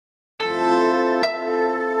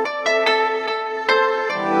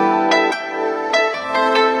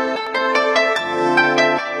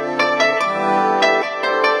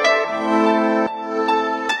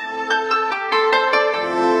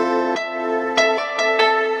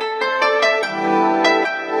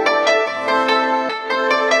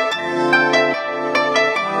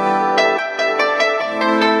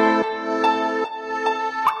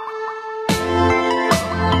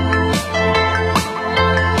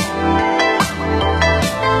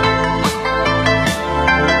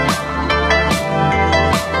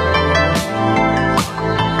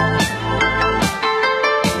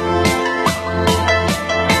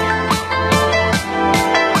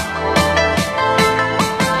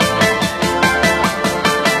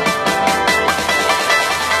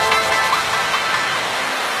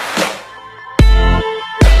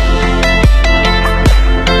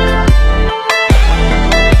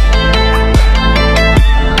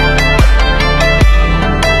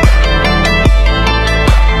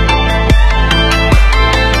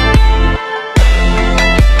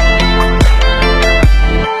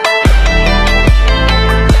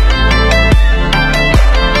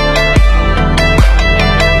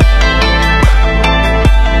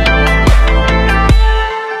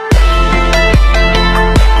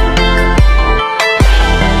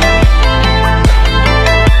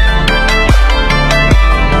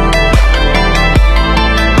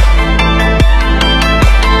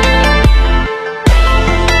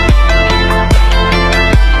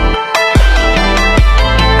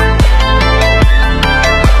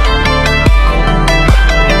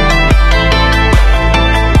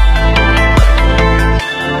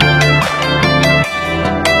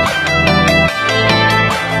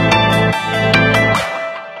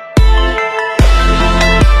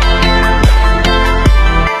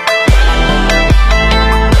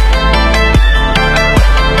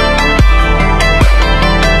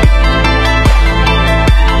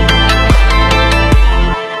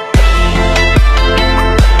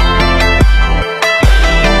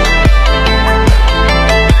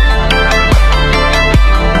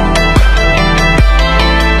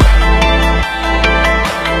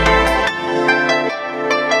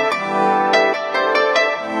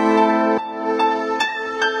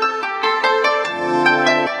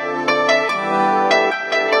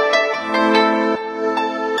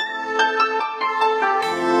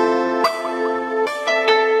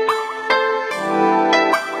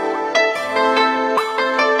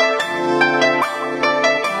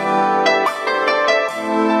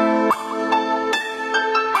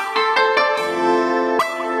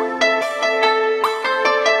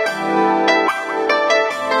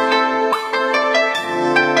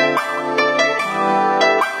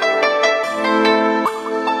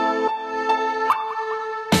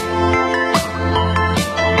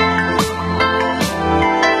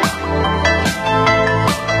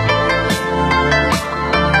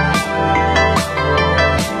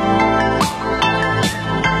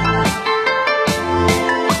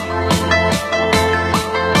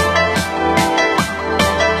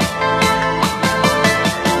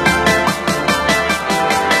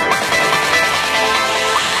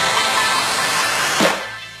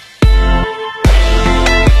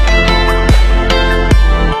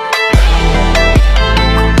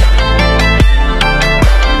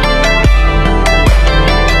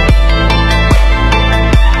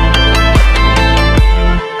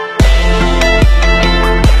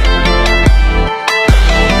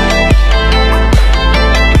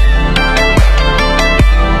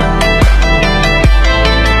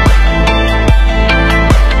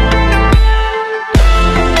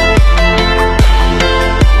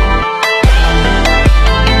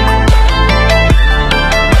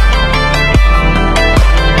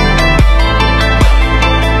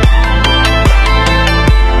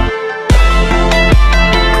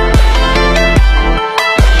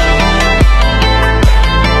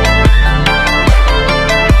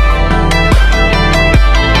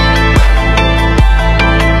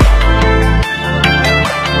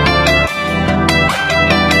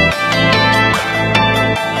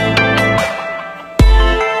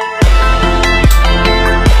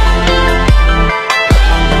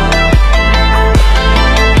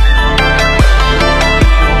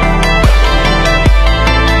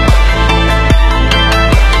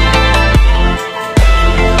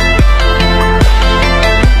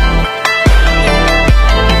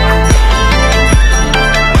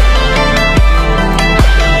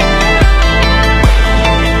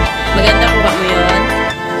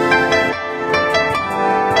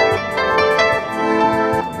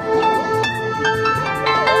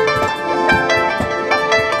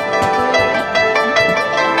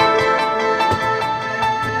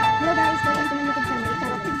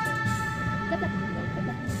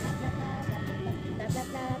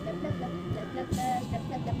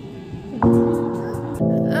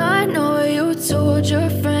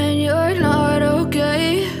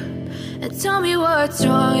what's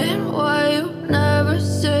wrong and why you never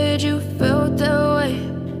said you felt that way.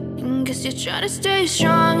 And guess you're trying to stay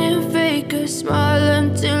strong and fake a smile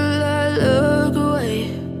until I look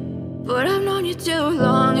away. But I've known you too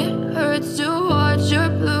long, it hurts to watch your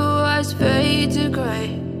blue eyes fade to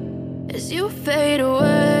gray as you fade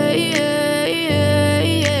away,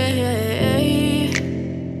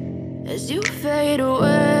 as you fade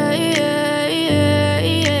away.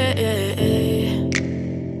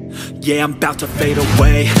 Yeah, I'm about to fade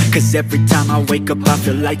away, cause every time I wake up I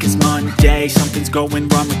feel like it's Monday. Something's going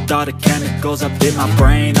wrong with all the chemicals up in my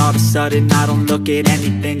brain. All of a sudden I don't look at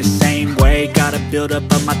anything the same way. Got a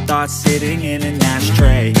buildup of my thoughts sitting in an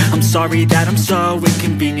ashtray. I'm sorry that I'm so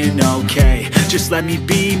inconvenient, okay. Just let me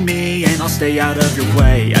be me and I'll stay out of your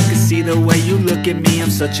way. I can see the way you look at me, I'm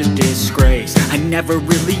such a disgrace. I never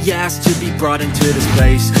really asked to be brought into this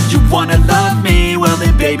place. You wanna love me? Well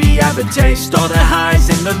then baby I have a taste. All the highs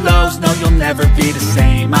and the lows, no you'll never be the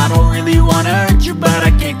same. I don't really wanna hurt you but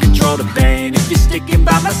I can't control the pain. If you're sticking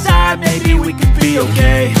by my side maybe we could be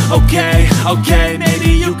okay. Okay,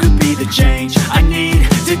 maybe you could be the change I need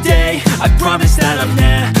today. I promise that I've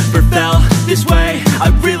never felt this way. I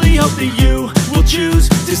really hope that you will choose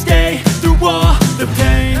to stay through all the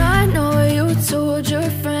pain. I know you told your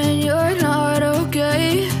friend you're not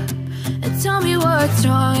okay, and tell me what's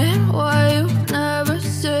wrong and why you never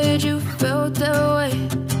said you felt that way.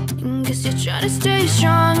 And guess you're trying to stay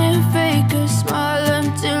strong and fake a smile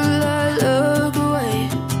until I look away.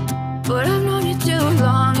 But I've known you too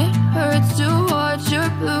long, it hurts to watch your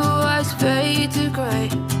blue eyes fade to gray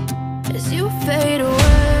as you fade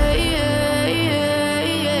away,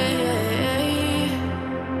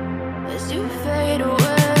 as you fade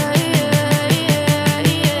away,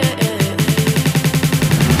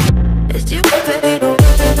 as you fade away.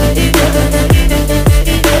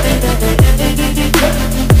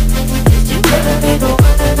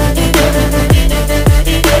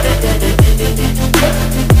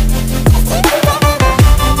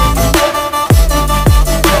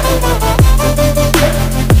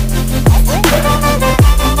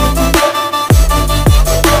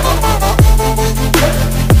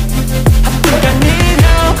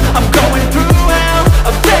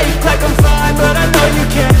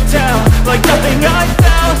 Like nothing I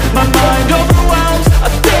felt, my mind overwhelms. I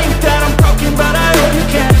think that I'm broken but I hope you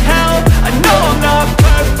can't help. I know I'm not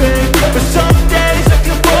perfect, but some days I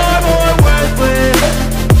feel far more worthless.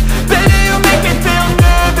 Baby, you make me feel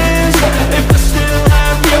nervous. If I still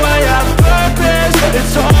have you, I have purpose.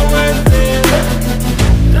 It's all worth it.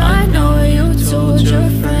 I know you told your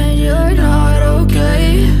friend you're not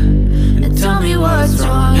okay, and tell me what's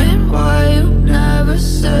wrong and why you never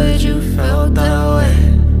said you felt that way.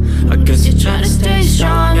 I guess you're trying to stay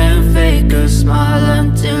strong and fake a smile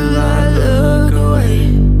until I look away.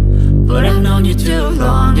 But I've known you too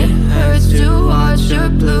long, it hurts to watch your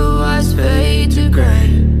blue eyes fade to gray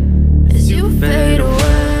as you fade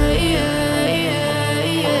away,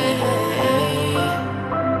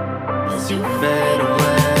 as you fade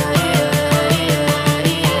away,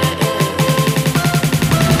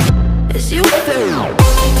 as you fade away.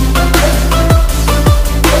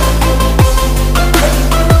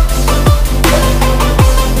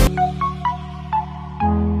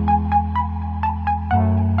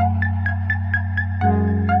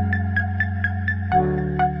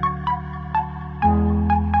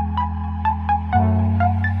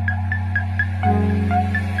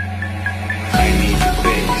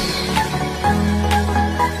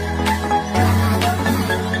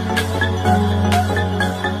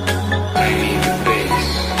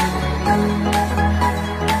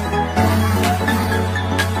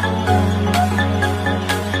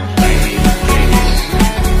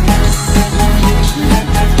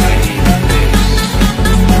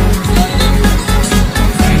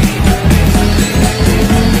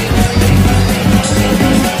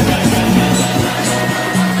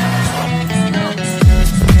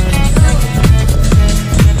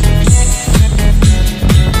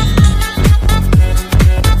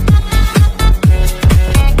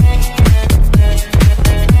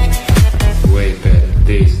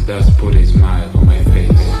 Does put a smile on my face.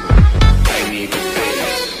 I need a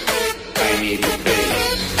face. I need a